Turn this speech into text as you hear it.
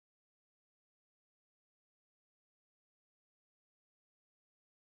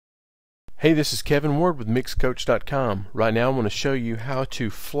Hey, this is Kevin Ward with MixCoach.com. Right now I want to show you how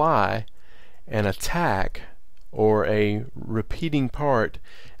to fly an attack or a repeating part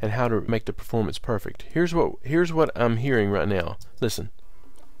and how to make the performance perfect. Here's what I'm hearing right now. Listen.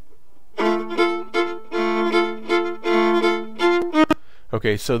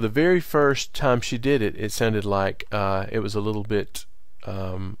 Okay, so the very first time she did it, it sounded like it was a little bit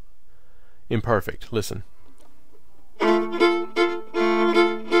imperfect. Listen.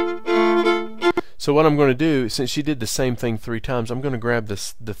 So what I'm going to do, since she did the same thing 3 times, I'm going to grab the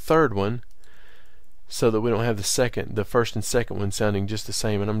third one so that we don't have the first and second one sounding just the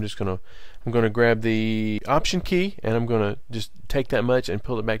same. And I'm going to grab the Option key, and I'm going to just take that much and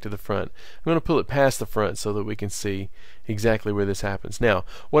pull it back to the front. I'm going to pull it past the front so that we can see exactly where this happens. Now,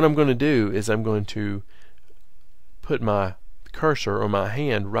 what I'm going to do is I'm going to put my cursor or my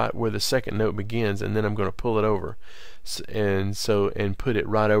hand right where the second note begins, and then I'm going to pull it over and put it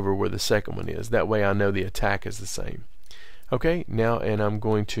right over where the second one is. That way I know the attack is the same. Okay, now, and I'm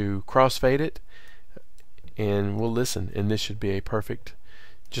going to crossfade it, and we'll listen, and this should be a perfect,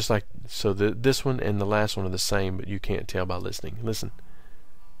 just like so. This one and the last one are the same, but you can't tell by listening. Listen.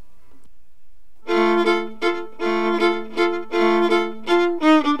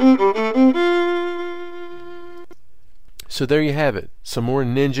 So there you have it, some more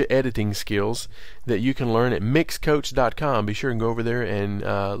ninja editing skills that you can learn at MixCoach.com. Be sure and go over there and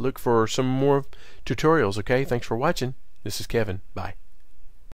look for some more tutorials, okay? Thanks for watching. This is Kevin. Bye.